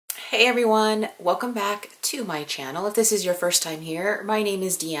Hey everyone, welcome back to my channel. If this is your first time here, my name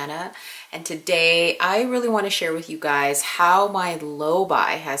is Deanna, and today I really want to share with you guys how my low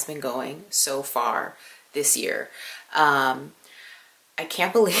buy has been going so far this year. I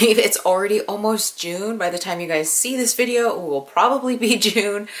can't believe it's already almost June. By the time you guys see this video, it will probably be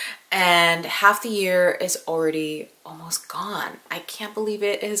June, and half the year is already almost gone. I can't believe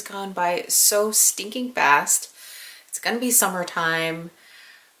it has gone by so stinking fast. It's gonna be summertime.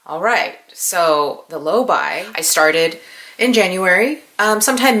 All right, so the low buy, I started in January.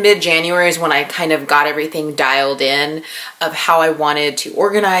 Sometime mid-January is when I kind of got everything dialed in of how I wanted to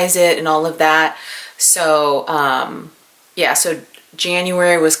organize it and all of that. So yeah, so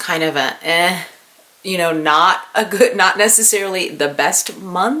January was kind of a not necessarily the best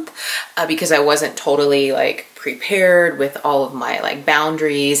month because I wasn't totally like prepared with all of my like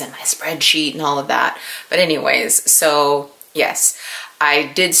boundaries and my spreadsheet and all of that. But anyways, so yes,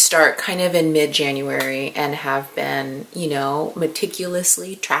 I did start kind of in mid-January and have been,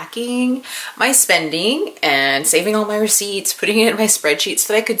 meticulously tracking my spending and saving all my receipts, putting it in my spreadsheet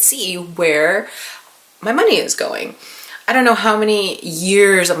so that I could see where my money is going. I don't know how many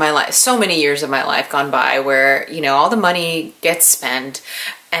years of my life, so many years of my life gone by where, all the money gets spent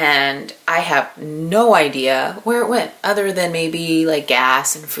and I have no idea where it went other than maybe like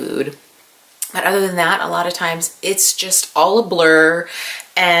gas and food. But other than that, a lot of times it's just all a blur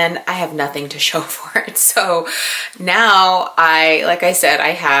and I have nothing to show for it. So now like I said,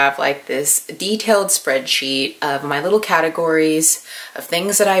 I have like this detailed spreadsheet of my little categories of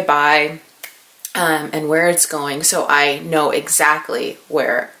things that I buy and where it's going. So I know exactly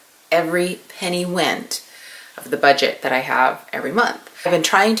where every penny went of the budget that I have every month. I've been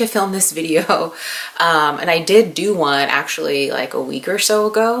trying to film this video and I did do one actually like a week or so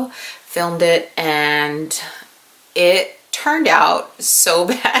ago. Filmed it and it turned out so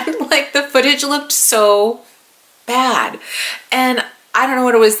bad. Like the footage looked so bad and I don't know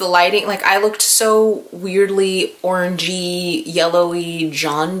what it was, the lighting, like I looked so weirdly orangey, yellowy,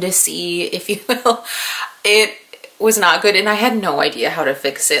 jaundicey, if you will. It was not good and I had no idea how to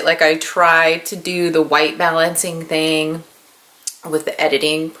fix it. Like I tried to do the white balancing thing with the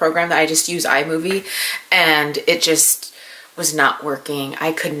editing program that I just use, iMovie, and it just was not working.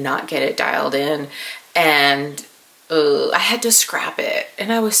 I could not get it dialed in and I had to scrap it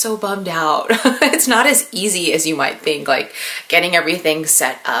and I was so bummed out. It's not as easy as you might think, like getting everything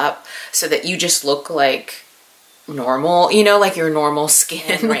set up so that you just look like normal, like your normal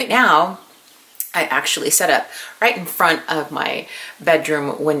skin. Right now, I actually set up right in front of my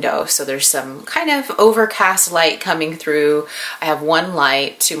bedroom window. So there's some kind of overcast light coming through. I have one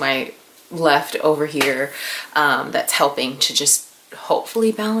light to my left over here that's helping to just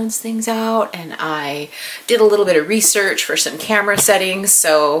hopefully balance things out, and I did a little bit of research for some camera settings,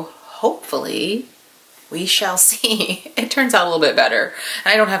 so hopefully we shall see. It turns out a little bit better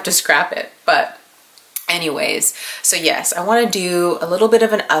and I don't have to scrap it. But anyways, so yes, I want to do a little bit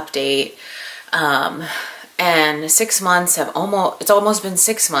of an update and 6 months have it's almost been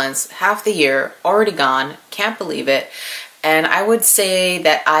 6 months, half the year already gone, can't believe it. And I would say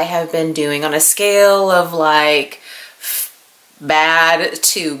that I have been doing on a scale of like bad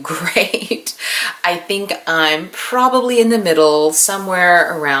to great. I think I'm probably in the middle,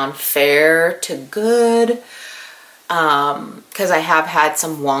 somewhere around fair to good, because I have had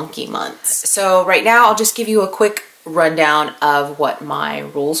some wonky months. So right now I'll just give you a quick rundown of what my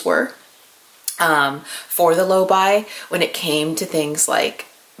rules were for the low buy when it came to things like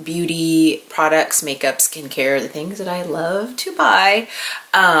beauty products, makeup, skincare, the things that I love to buy.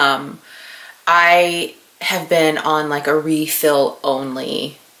 I have been on like a refill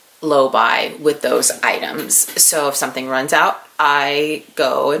only low buy with those items. So if something runs out, I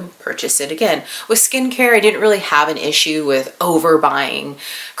go and purchase it again. With skincare, I didn't really have an issue with overbuying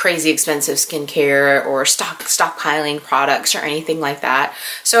crazy expensive skincare or stockpiling products or anything like that.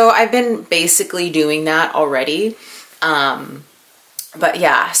 So I've been basically doing that already. But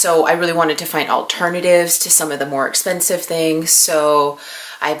yeah, so I really wanted to find alternatives to some of the more expensive things. So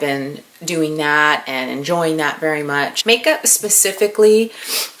I've been doing that and enjoying that very much. Makeup specifically,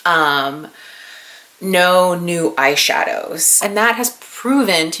 no new eyeshadows. And that has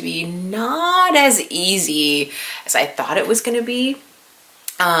proven to be not as easy as I thought it was gonna be.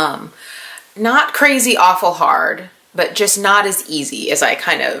 Not crazy awful hard, but just not as easy as I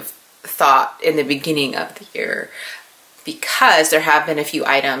kind of thought in the beginning of the year. Because there have been a few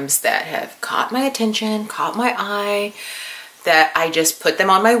items that have caught my attention, caught my eye, that I just put them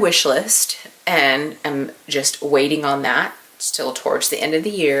on my wish list and I'm just waiting on that still towards the end of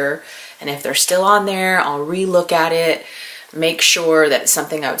the year. And if they're still on there, I'll re-look at it make sure that it's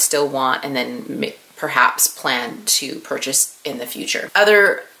something I would still want, and then perhaps plan to purchase in the future.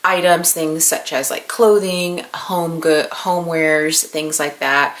 Other items, things such as like clothing, homewares, things like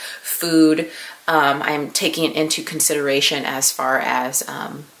that, food, I'm taking into consideration as far as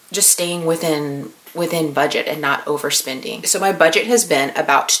just staying within budget and not overspending. So my budget has been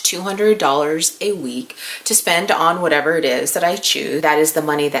about $200 a week to spend on whatever it is that I choose. That is the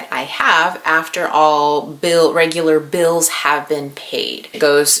money that I have after all regular bills have been paid. It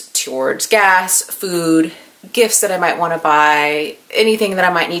goes towards gas, food, gifts that I might want to buy, anything that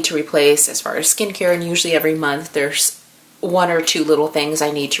I might need to replace as far as skincare, and usually every month there's one or two little things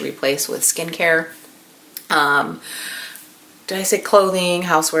I need to replace with skincare. Did I say clothing,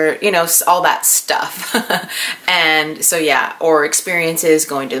 houseware, you know, all that stuff. And so yeah, or experiences,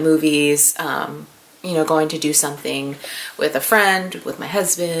 going to the movies, you know, going to do something with a friend, with my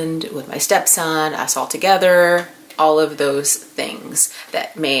husband, with my stepson, us all together, all of those things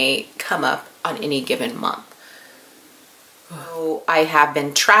that may come up on any given month. So I have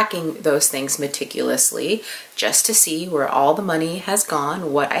been tracking those things meticulously just to see where all the money has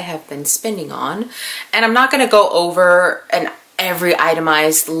gone, what I have been spending on. And I'm not going to go over every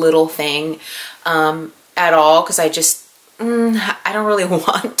itemized little thing at all, because I just, I don't really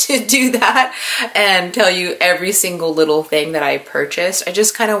want to do that and tell you every single little thing that I purchased. I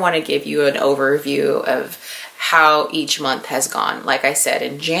just kind of want to give you an overview of how each month has gone. Like I said,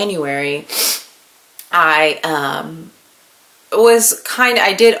 in January, I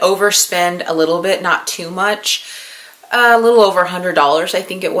did overspend a little bit, not too much, a little over $100, I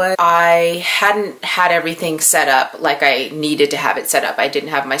think it was. I hadn't had everything set up like I needed to have it set up. I didn't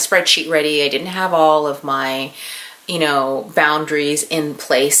have my spreadsheet ready. I didn't have all of my, you know, boundaries in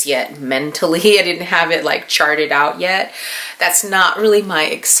place yet mentally. I didn't have it like charted out yet. That's not really my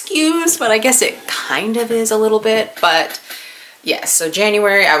excuse, but I guess it kind of is a little bit. But yes, so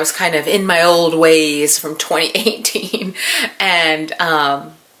January, I was kind of in my old ways from 2018 and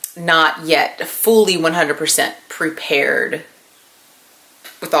not yet fully 100% prepared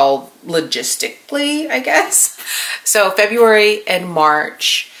with all logistically, I guess. So February and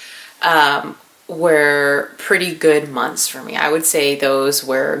March were pretty good months for me. I would say those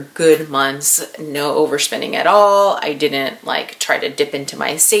were good months, no overspending at all. I didn't like try to dip into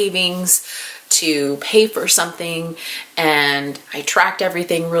my savings to pay for something, and I tracked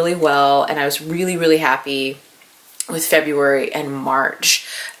everything really well, and I was really, really happy with February and March,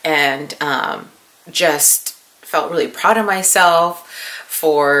 and just felt really proud of myself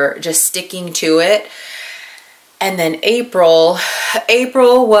for just sticking to it. And then April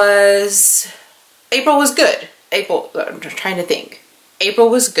was good. I'm trying to think. April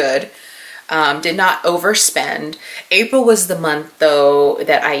was good. Did not overspend. April was the month though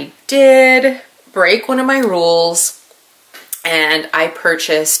that I did break one of my rules, and I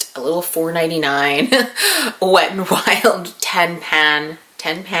purchased a little $4.99 Wet n Wild 10 pan.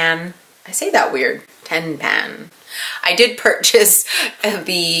 I say that weird. 10 pan. I did purchase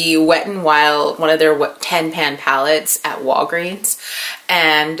the Wet n Wild, one of their 10 pan palettes at Walgreens,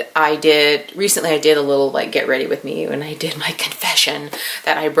 and recently I did a little like get ready with me, and I did my confession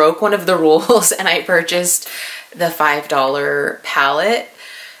that I broke one of the rules and I purchased the $5 palette.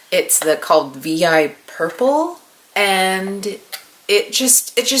 It's called VI Purple, and it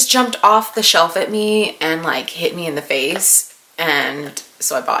just jumped off the shelf at me and like hit me in the face, and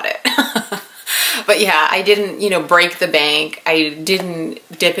so I bought it. But yeah, I didn't, you know, break the bank. I didn't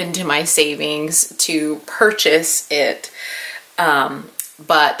dip into my savings to purchase it.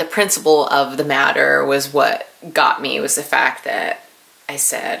 But the principle of the matter was what got me. It was the fact that I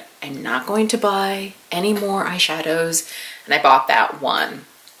said, I'm not going to buy any more eyeshadows. And I bought that one.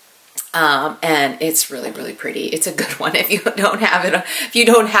 And it's really, really pretty. It's a good one. If you don't have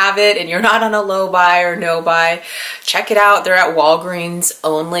it, and you're not on a low buy or no buy, check it out. They're at Walgreens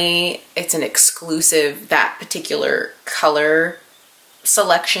only. It's an exclusive, that particular color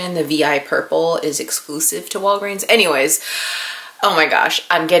selection, the VI Purple, is exclusive to Walgreens. Anyways, oh my gosh,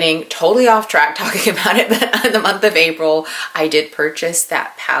 I'm getting totally off track talking about it, but in the month of April, I did purchase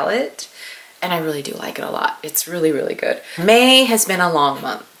that palette, and I really do like it a lot. It's really, really good. May has been a long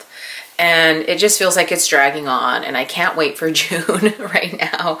month, and it just feels like it's dragging on, and I can't wait for June right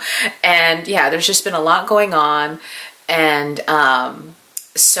now. And yeah, there's just been a lot going on, and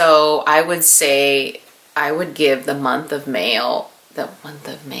so I would say I would give the month of May, I'm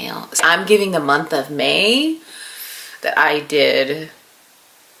giving the month of May that I did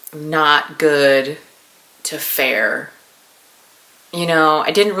not good to fair. You know,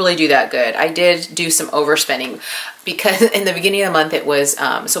 I didn't really do that good. I did do some overspending because in the beginning of the month it was,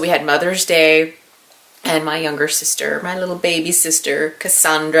 so we had Mother's Day, and my younger sister, my little baby sister,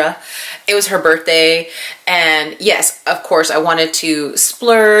 Cassandra. It was her birthday, and yes, of course, I wanted to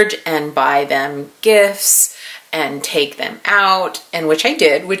splurge and buy them gifts and take them out, and which I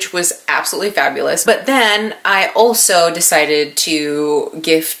did, which was absolutely fabulous. But then I also decided to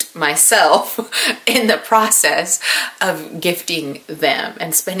gift myself in the process of gifting them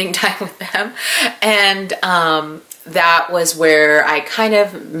and spending time with them. And that was where I kind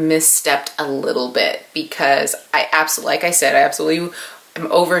of misstepped a little bit, because I absolutely, like I said, I absolutely am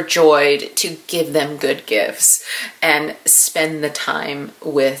overjoyed to give them good gifts and spend the time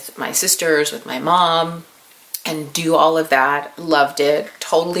with my sisters, with my mom, and do all of that. Loved it,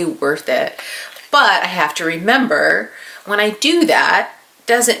 totally worth it. But I have to remember, when I do that,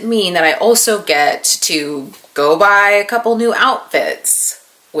 doesn't mean that I also get to go buy a couple new outfits,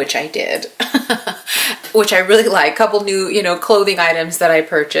 which I did, which I really like, a couple new, you know, clothing items that I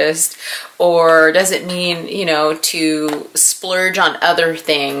purchased. Or does it mean, you know, to splurge on other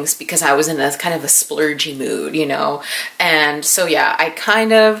things because I was in a kind of a splurgy mood, you know? And so, yeah, I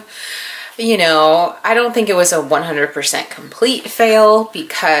kind of, you know, I don't think it was a 100% complete fail,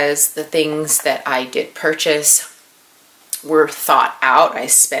 because the things that I did purchase were thought out. I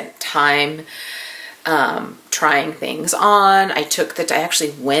spent time trying things on. I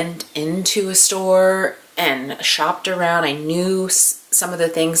actually went into a store and shopped around. I knew some of the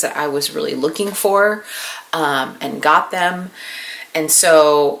things that I was really looking for, and got them. And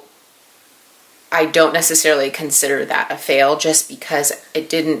so I don't necessarily consider that a fail, just because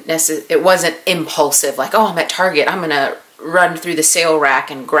it wasn't impulsive, like, oh, I'm at Target, I'm gonna run through the sale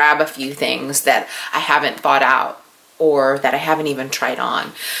rack and grab a few things that I haven't thought out or that I haven't even tried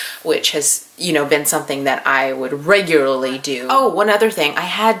on, which has, you know, been something that I would regularly do. Oh, one other thing, I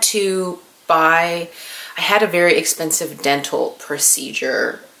had a very expensive dental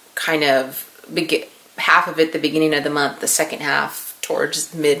procedure, kind of half of it the beginning of the month, the second half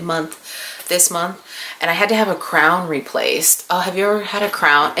towards mid-month this month, and I had to have a crown replaced. Oh, have you ever had a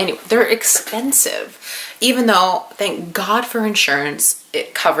crown? Anyway, they're expensive. Even though, thank God for insurance,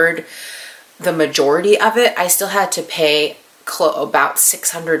 it covered the majority of it, I still had to pay about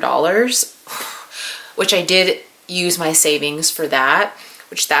 $600, which I did use my savings for that,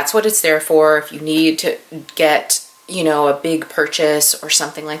 which that's what it's there for. If you need to get, you know, a big purchase or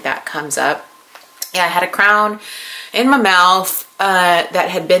something like that comes up. Yeah, I had a crown in my mouth that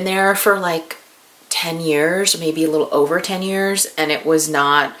had been there for like 10 years, maybe a little over 10 years, and it was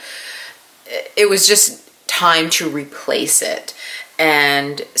just time to replace it.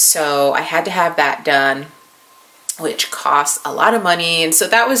 And so I had to have that done, which costs a lot of money. And so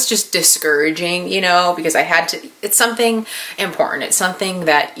that was just discouraging, you know, because it's something important. It's something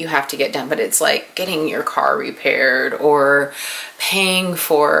that you have to get done, but it's like getting your car repaired or paying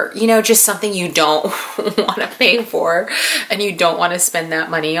for, you know, just something you don't want to pay for and you don't want to spend that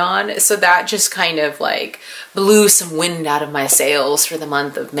money on. So that just kind of like blew some wind out of my sails for the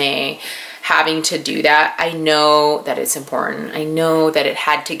month of May. Having to do that, I know that it's important. I know that it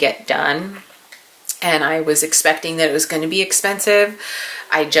had to get done, and I was expecting that it was going to be expensive.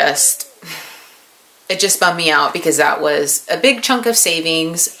 It just bummed me out, because that was a big chunk of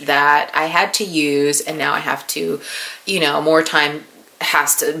savings that I had to use, and now I have to, you know, more time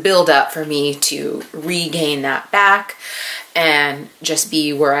has to build up for me to regain that back and just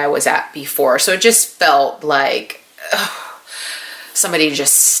be where I was at before. So it just felt like somebody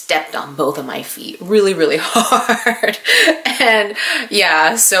just stepped on both of my feet really, really hard. And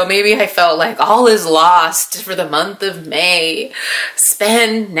yeah, so maybe I felt like all is lost for the month of May.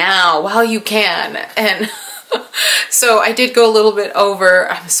 Spend now while you can. And so I did go a little bit over.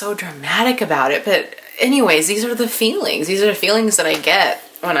 I'm so dramatic about it. But anyways, these are the feelings. These are the feelings that I get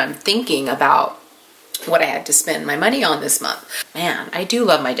when I'm thinking about what I had to spend my money on this month. Man, I do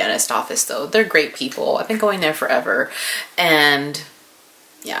love my dentist office though. They're great people. I've been going there forever. And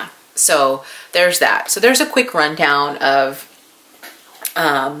yeah, so there's that. So there's a quick rundown of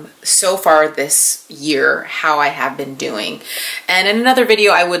so far this year, how I have been doing. And in another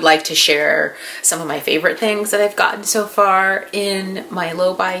video, I would like to share some of my favorite things that I've gotten so far in my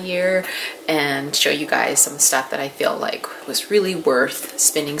low buy year and show you guys some stuff that I feel like was really worth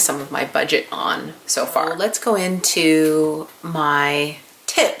spending some of my budget on so far. Let's go into my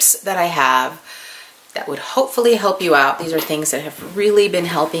tips that I have that would hopefully help you out. These are things that have really been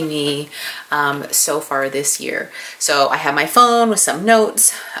helping me so far this year. So I have my phone with some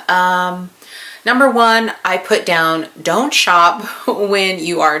notes. Number one, I put down, don't shop when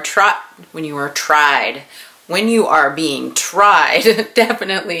you are being tried,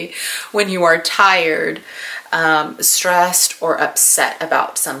 definitely when you are tired, stressed, or upset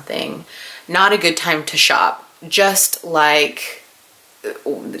about something. not a good time to shop. Just like,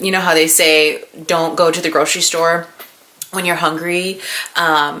 you know how they say, don't go to the grocery store when you're hungry,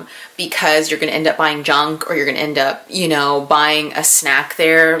 because you're gonna end up buying junk, or you're gonna end up, you know, buying a snack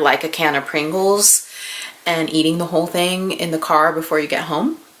there, like a can of Pringles, and eating the whole thing in the car before you get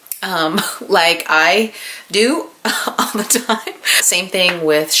home. Like I do all the time. Same thing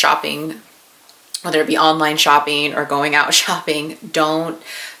with shopping, whether it be online shopping or going out shopping. Don't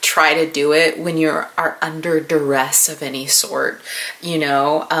try to do it when you are under duress of any sort. You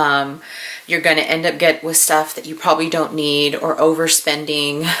know, you're going to end up with stuff that you probably don't need, or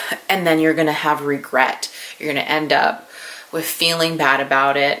overspending, and then you're going to have regret. You're going to end up with feeling bad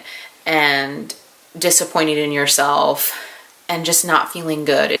about it and disappointed in yourself and just not feeling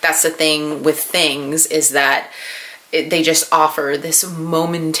good. That's the thing with things, is that they just offer this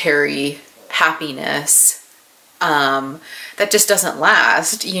momentary happiness that just doesn't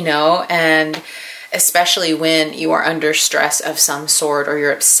last, you know. And especially when you are under stress of some sort, or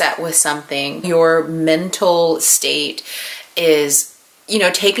you're upset with something, your mental state is, you know,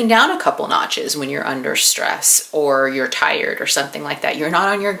 taken down a couple notches when you're under stress, or you're tired or something like that. You're not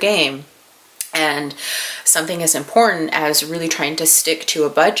on your game. And something as important as really trying to stick to a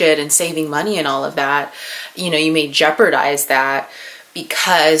budget and saving money and all of that, you know, you may jeopardize that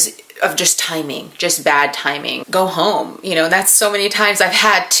because of just timing, just bad timing. Go home. You know, that's so many times I've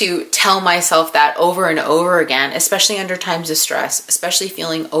had to tell myself that over and over again, especially under times of stress, especially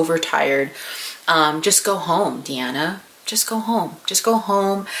feeling overtired. Just go home, Deanna. Just go home. Just go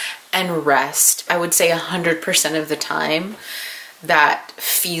home and rest. I would say 100% of the time, that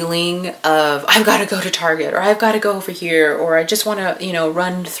feeling of I've got to go to Target, or I've got to go over here, or I just want to, you know,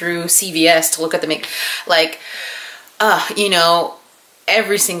 run through CVS to look at the you know,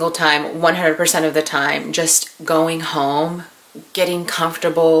 every single time, 100% of the time, just going home, getting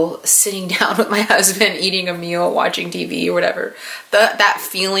comfortable, sitting down with my husband, eating a meal, watching TV or whatever. That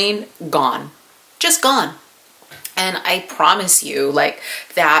feeling, gone. Just gone. And I promise you, like,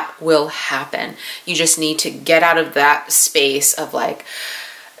 that will happen. You just need to get out of that space of, like,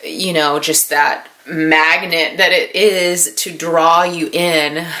 you know, just that magnet that it is to draw you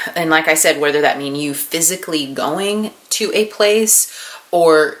in. And like I said, whether that mean you physically going to a place,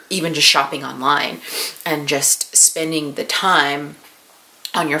 or even just shopping online and just spending the time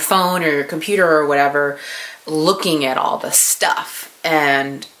on your phone or your computer or whatever, looking at all the stuff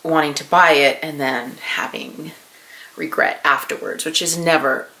and wanting to buy it, and then having regret afterwards, which is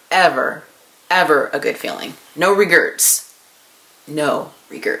never, ever, ever a good feeling. No regrets. No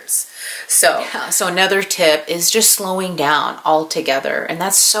regrets. So another tip is just slowing down altogether. And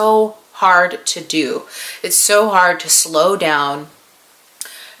that's so hard to do. It's so hard to slow down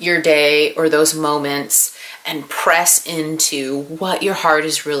your day or those moments and press into what your heart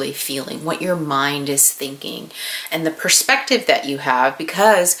is really feeling, what your mind is thinking, and the perspective that you have.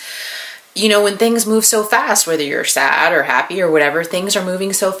 Because, you know, when things move so fast, whether you're sad or happy or whatever, things are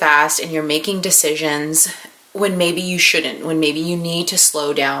moving so fast and you're making decisions when maybe you shouldn't, when maybe you need to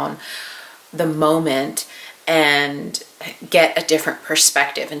slow down the moment and get a different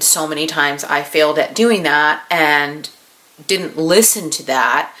perspective. And so many times I failed at doing that and didn't listen to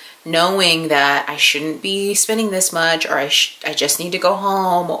that, knowing that I shouldn't be spending this much, or I just need to go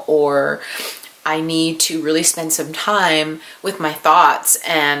home, or I need to really spend some time with my thoughts.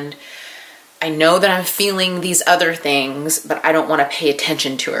 And I know that I'm feeling these other things, but I don't want to pay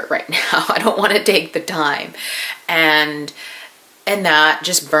attention to it right now. I don't want to take the time. And that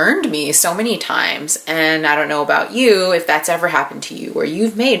just burned me so many times. And I don't know about you, if that's ever happened to you, where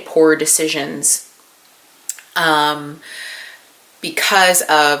you've made poor decisions because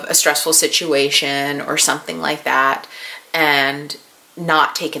of a stressful situation or something like that, and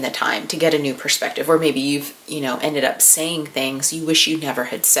not taken the time to get a new perspective. Or maybe you've, you know, ended up saying things you wish you never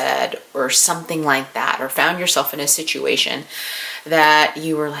had said, or something like that, or found yourself in a situation that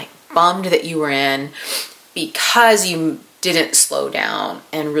you were like bummed that you were in because you didn't slow down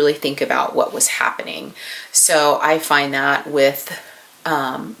and really think about what was happening. So I find that with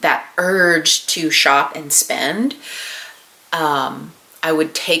that urge to shop and spend, I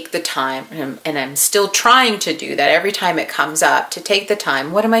would take the time, and I'm still trying to do that every time it comes up, to take the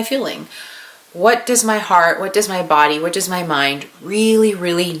time. What am I feeling? What does my heart, what does my body, what does my mind really,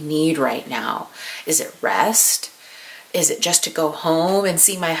 really need right now? Is it rest? Is it just to go home and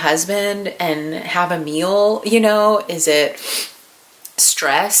see my husband and have a meal? You know, is it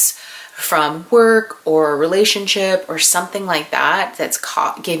stress from work or a relationship or something like that that's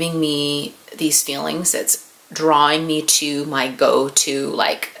giving me these feelings, that's drawing me to my go-to,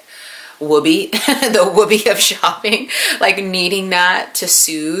 like, whoopee, the whoopee of shopping, like needing that to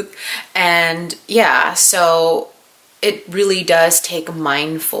soothe. And yeah, so it really does take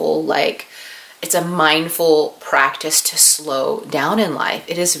mindful, like it's a mindful practice to slow down in life.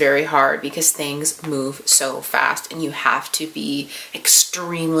 It is very hard because things move so fast and you have to be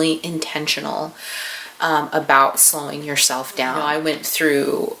extremely intentional about slowing yourself down. I went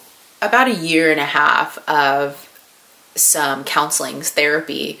through about a year and a half of some counseling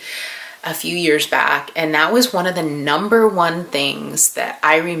therapy a few years back, and that was one of the #1 things that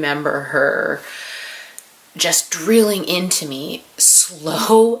I remember her just drilling into me.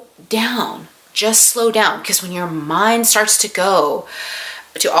 Slow down. Just slow down, because when your mind starts to go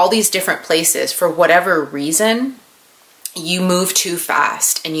to all these different places for whatever reason, you move too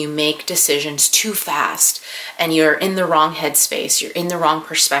fast and you make decisions too fast and you're in the wrong headspace, you're in the wrong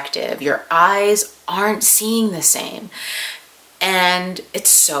perspective, your eyes aren't seeing the same. And it's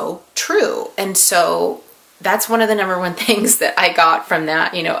so true. And so that's one of the #1 things that I got from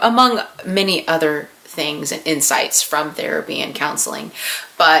that, you know, among many other things and insights from therapy and counseling.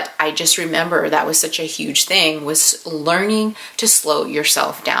 But I just remember that was such a huge thing, was learning to slow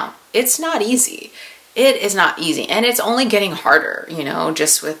yourself down. It's not easy. It is not easy. And it's only getting harder, you know,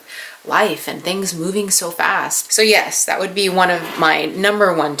 just with life and things moving so fast. So yes, that would be one of my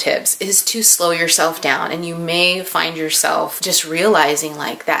 #1 tips, is to slow yourself down. And you may find yourself just realizing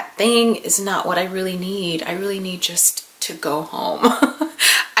like, that thing is not what I really need. I really need just to go home.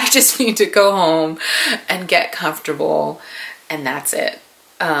 I just need to go home and get comfortable, and that's it.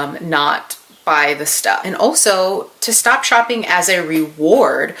 Not buy the stuff. And also to stop shopping as a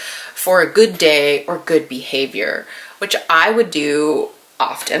reward for a good day or good behavior, which I would do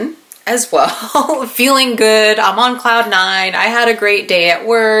often as well. Feeling good, I'm on cloud 9, I had a great day at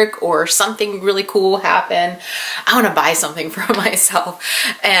work, or something really cool happened, I want to buy something for myself.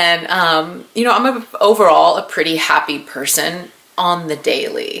 And you know, I'm overall a pretty happy person on the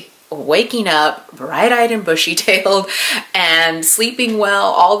daily, waking up bright-eyed and bushy-tailed and sleeping well,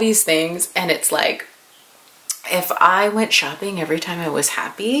 all these things. And it's like, if I went shopping every time I was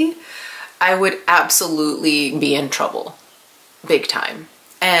happy, I would absolutely be in trouble, big time.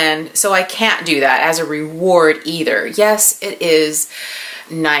 And so I can't do that as a reward either. Yes, it is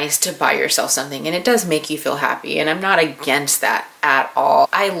nice to buy yourself something and it does make you feel happy, and I'm not against that at all.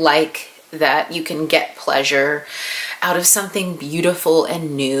 I like that you can get pleasure out of something beautiful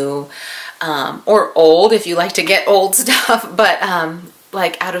and new, or old if you like to get old stuff, but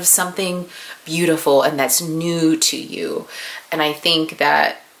like out of something beautiful and that's new to you. And I think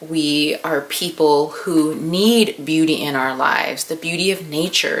that we are people who need beauty in our lives, the beauty of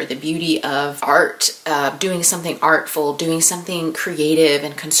nature, the beauty of art, doing something artful, doing something creative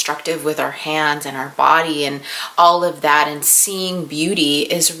and constructive with our hands and our body and all of that. And seeing beauty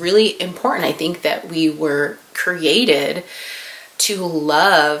is really important. I think that we were created to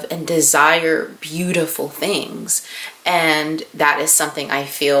love and desire beautiful things. And that is something I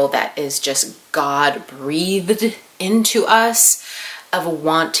feel that is just God breathed into us, of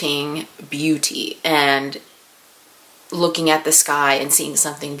wanting beauty and looking at the sky and seeing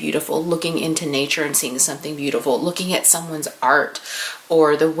something beautiful, looking into nature and seeing something beautiful, looking at someone's art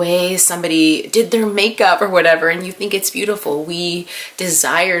or the way somebody did their makeup or whatever, and you think it's beautiful. We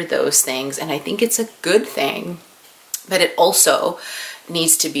desire those things, and I think it's a good thing, but it also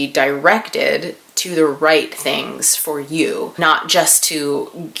needs to be directed to the right things for you, not just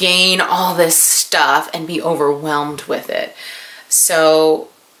to gain all this stuff and be overwhelmed with it. So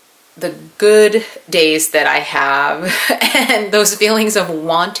the good days that I have and those feelings of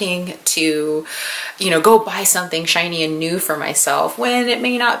wanting to, you know, go buy something shiny and new for myself when it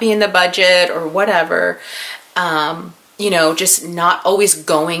may not be in the budget or whatever, you know, just not always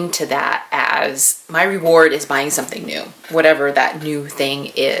going to that as my reward is buying something new, whatever that new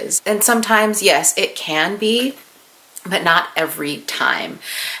thing is. And sometimes, yes, it can be, but not every time.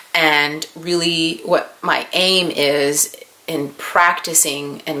 And really what my aim is in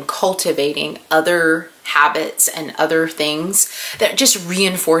practicing and cultivating other habits and other things that just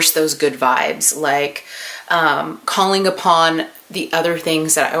reinforce those good vibes, like calling upon the other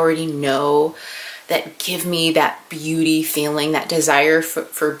things that I already know that give me that beauty feeling, that desire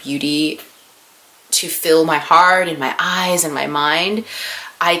for beauty to fill my heart and my eyes and my mind.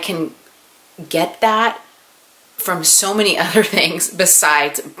 I can get that from so many other things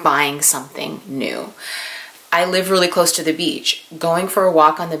besides buying something new. I live really close to the beach. Going for a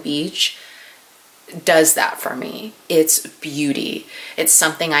walk on the beach does that for me. It's beauty. It's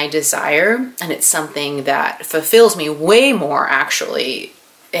something I desire, and it's something that fulfills me way more actually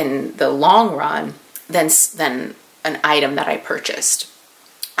in the long run than an item that I purchased.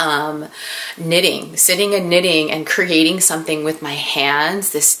 knitting, sitting and knitting and creating something with my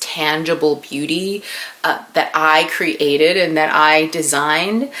hands, this tangible beauty that I created and that I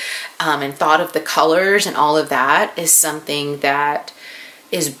designed and thought of the colors and all of that is something that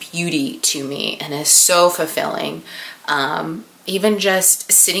is beauty to me and is so fulfilling. Even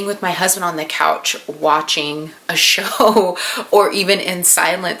just sitting with my husband on the couch watching a show or even in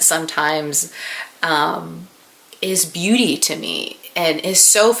silence sometimes is beauty to me and is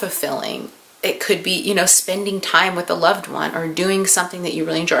so fulfilling. It could be, you know, spending time with a loved one or doing something that you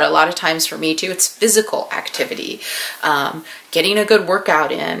really enjoy. A lot of times for me too, it's physical activity, getting a good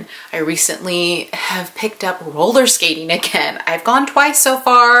workout in. I recently have picked up roller skating again. I've gone twice so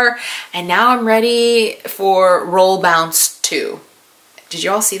far and now I'm ready for Roll Bounce 2. Did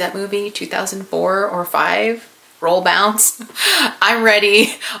you all see that movie, 2004 or 5? Roll Bounce? I'm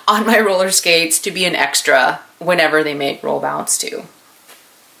ready on my roller skates to be an extra whenever they make Roll Bounce 2.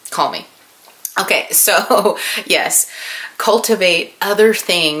 Call me. Okay, so yes, cultivate other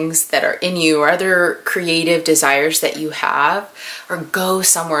things that are in you or other creative desires that you have, or go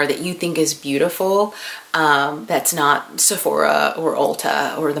somewhere that you think is beautiful that's not Sephora or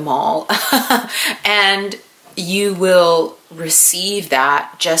Ulta or the mall. And you will receive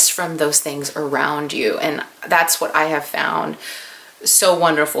that just from those things around you. And that's what I have found so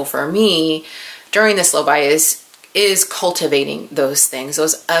wonderful for me during this low buy is cultivating those things,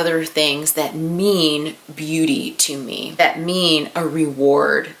 those other things that mean beauty to me, that mean a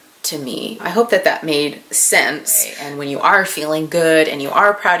reward to me. I hope that that made sense. And when you are feeling good and you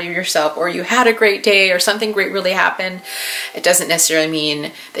are proud of yourself, or you had a great day or something great really happened, it doesn't necessarily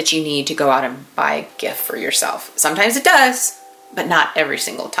mean that you need to go out and buy a gift for yourself. Sometimes it does, but not every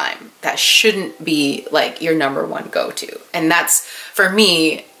single time. That shouldn't be like your number one go-to. And that's, for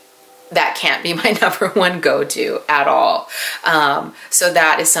me, that can't be my number one go-to at all. So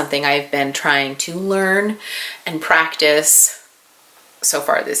that is something I've been trying to learn and practice so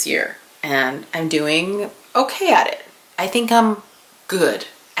far this year. And I'm doing okay at it. I think I'm good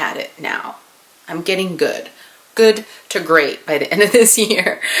at it now. I'm getting good. Good to great by the end of this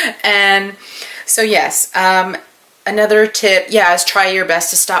year. And so yes, another tip, yeah, is try your best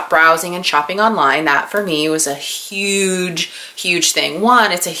to stop browsing and shopping online. That for me was a huge thing.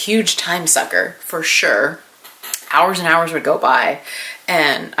 One, it's a huge time sucker for sure. Hours and hours would go by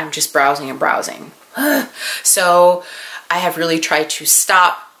and I'm just browsing and browsing. So I have really tried to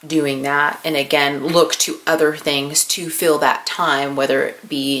stop doing that and again look to other things to fill that time, whether it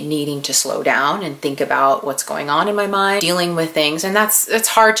be needing to slow down and think about what's going on in my mind, dealing with things, and that's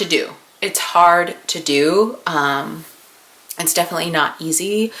hard to do. It's hard to do. It's definitely not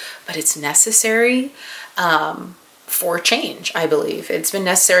easy, but it's necessary for change, I believe. It's been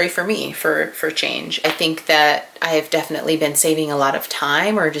necessary for me for change. I think that I have definitely been saving a lot of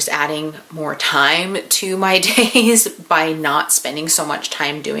time or just adding more time to my days by not spending so much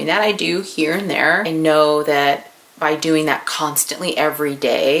time doing that. I do here and there. I know that by doing that constantly every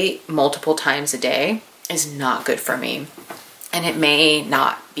day, multiple times a day, is not good for me. And it may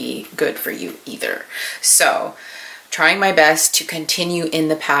not be good for you either. So trying my best to continue in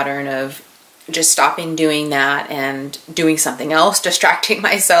the pattern of just stopping doing that and doing something else, distracting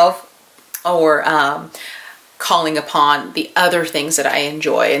myself, or calling upon the other things that I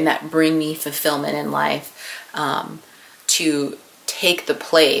enjoy and that bring me fulfillment in life to take the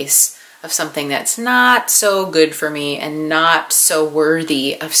place of something that's not so good for me and not so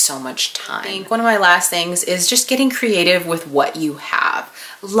worthy of so much time. I think one of my last things is just getting creative with what you have,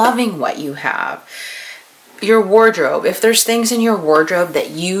 loving what you have. Your wardrobe, if there's things in your wardrobe that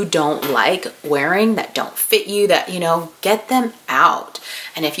you don't like wearing, that don't fit you, that, you know, get them out.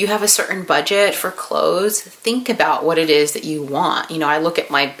 And if you have a certain budget for clothes, think about what it is that you want. You know, I look at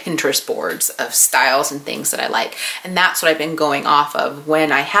my Pinterest boards of styles and things that I like, and that's what I've been going off of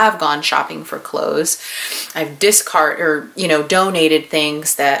when I have gone shopping for clothes. I've discarded or, you know, donated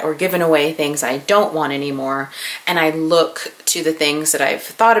things that, or given away things I don't want anymore. And I look to the things that I've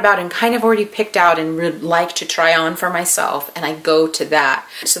thought about and kind of already picked out and would like to try on for myself, and I go to that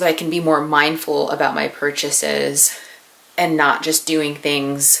so that I can be more mindful about my purchases and not just doing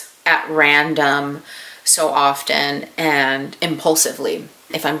things at random so often and impulsively.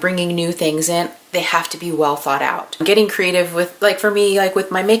 If I'm bringing new things in, they have to be well thought out. I'm getting creative with, like for me, like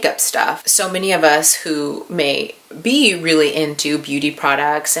with my makeup stuff. So many of us who may be really into beauty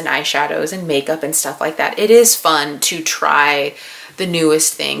products and eyeshadows and makeup and stuff like that, it is fun to try the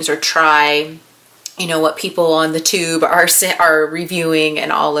newest things or try, you know, what people on the tube are reviewing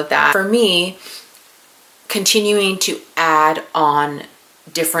and all of that. For me, continuing to add on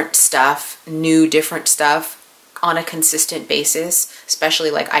different stuff, new different stuff, on a consistent basis,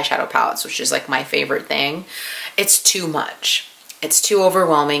 especially like eyeshadow palettes, which is like my favorite thing, it's too much. It's too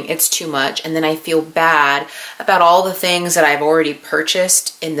overwhelming, it's too much, and then I feel bad about all the things that I've already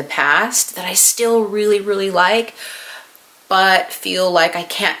purchased in the past that I still really, really like, but feel like I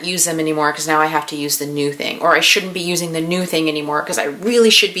can't use them anymore because now I have to use the new thing, or I shouldn't be using the new thing anymore because I really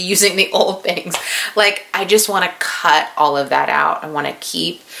should be using the old things. Like, I just want to cut all of that out. I want to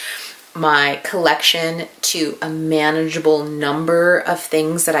keep my collection to a manageable number of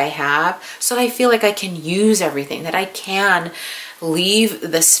things that I have so that I feel like I can use everything, that I can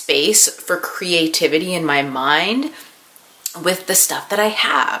leave the space for creativity in my mind with the stuff that I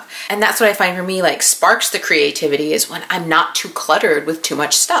have. And that's what I find for me like sparks the creativity, is when I'm not too cluttered with too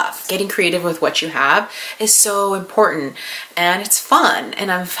much stuff. Getting creative with what you have is so important, and it's fun,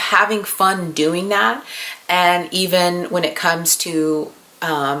 and I'm having fun doing that. And even when it comes to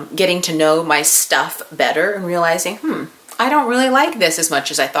getting to know my stuff better and realizing, I don't really like this as much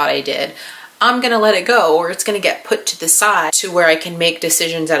as I thought I did. I'm gonna let it go, or it's gonna get put to the side to where I can make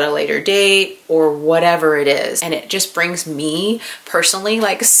decisions at a later date or whatever it is. And it just brings me personally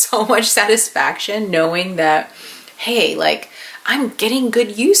like so much satisfaction knowing that, hey, like I'm getting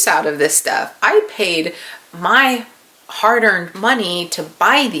good use out of this stuff. I paid my hard-earned money to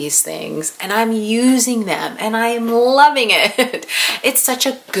buy these things and I'm using them and I'm loving it. It's such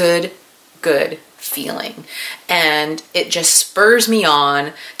a good feeling, and it just spurs me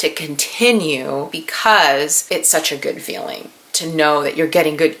on to continue because it's such a good feeling to know that you're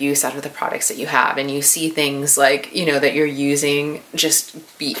getting good use out of the products that you have, and you see things like, you know, that you're using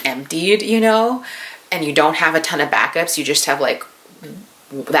just be emptied, you know, and you don't have a ton of backups, you just have like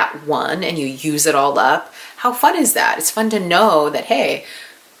that one and you use it all up. How fun is that? It's fun to know that, hey,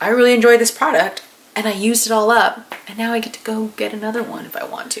 I really enjoy this product and I used it all up, and now I get to go get another one if I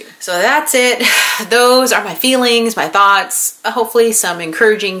want to. So that's it. Those are my feelings, my thoughts, hopefully some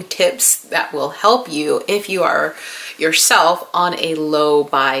encouraging tips that will help you if you are yourself on a low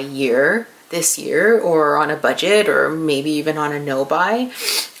buy year this year, or on a budget, or maybe even on a no buy.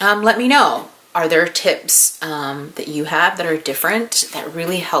 Let me know. Are there tips that you have that are different that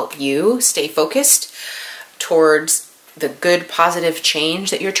really help you stay focused towards the good positive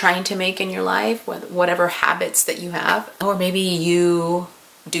change that you're trying to make in your life, whatever habits that you have? Or maybe you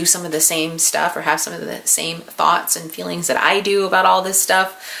do some of the same stuff or have some of the same thoughts and feelings that I do about all this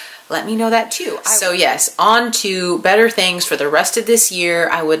stuff. Let me know that too. So yes, on to better things for the rest of this year.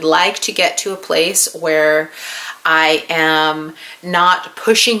 I would like to get to a place where I am not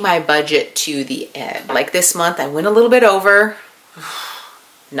pushing my budget to the end. Like this month, I went a little bit over.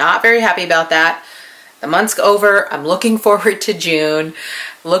 Not very happy about that. The month's over. I'm looking forward to June,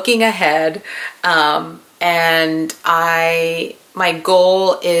 looking ahead. And my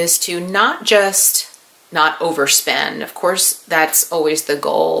goal is to not just not overspend. Of course, that's always the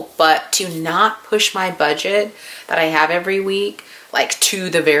goal, but to not push my budget that I have every week, like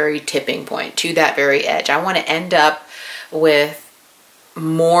to the very tipping point, to that very edge. I want to end up with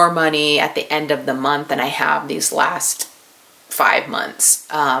more money at the end of the month than I have these last 5 months,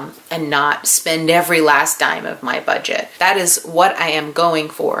 and not spend every last dime of my budget. That is what I am going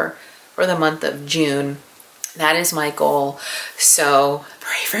for the month of June. That is my goal. So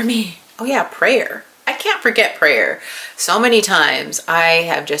pray for me. Oh yeah, prayer. I can't forget prayer. So many times I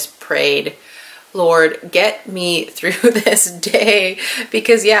have just prayed, Lord, get me through this day,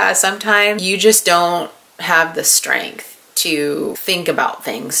 because yeah, sometimes you just don't have the strength to think about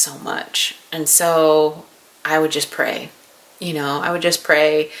things so much. And so I would just pray. You know, I would just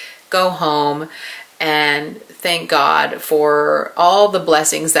pray, go home, and thank God for all the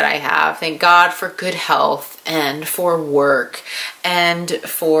blessings that I have. Thank God for good health, and for work, and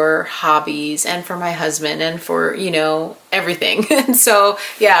for hobbies, and for my husband, and for, you know, everything. And so,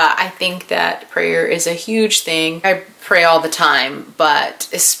 yeah, I think that prayer is a huge thing. I pray all the time, but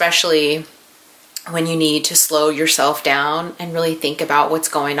especially when you need to slow yourself down and really think about what's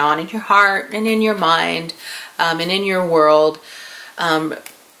going on in your heart and in your mind, and in your world.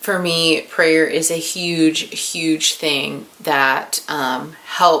 For me, prayer is a huge thing that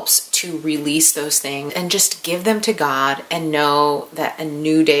helps to release those things and just give them to God and know that a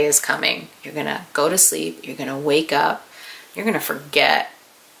new day is coming. You're gonna go to sleep, you're gonna wake up, you're gonna forget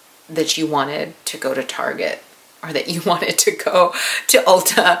that you wanted to go to Target, or that you wanted to go to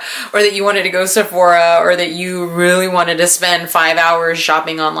Ulta, or that you wanted to go to Sephora, or that you really wanted to spend 5 hours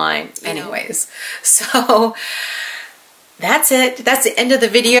shopping online. Anyways, so that's it. That's the end of the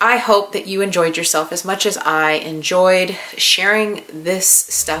video. I hope that you enjoyed yourself as much as I enjoyed sharing this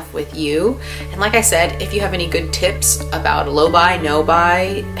stuff with you. And like I said, if you have any good tips about low buy, no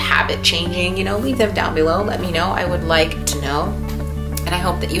buy, habit changing, you know, leave them down below. Let me know. I would like to know. And I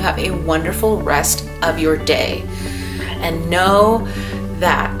hope that you have a wonderful rest of your day. And know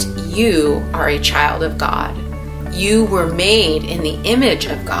that you are a child of God. You were made in the image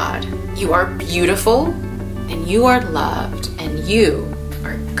of God. You are beautiful, and you are loved, and you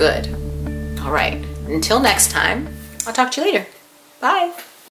are good. All right, until next time, I'll talk to you later. Bye.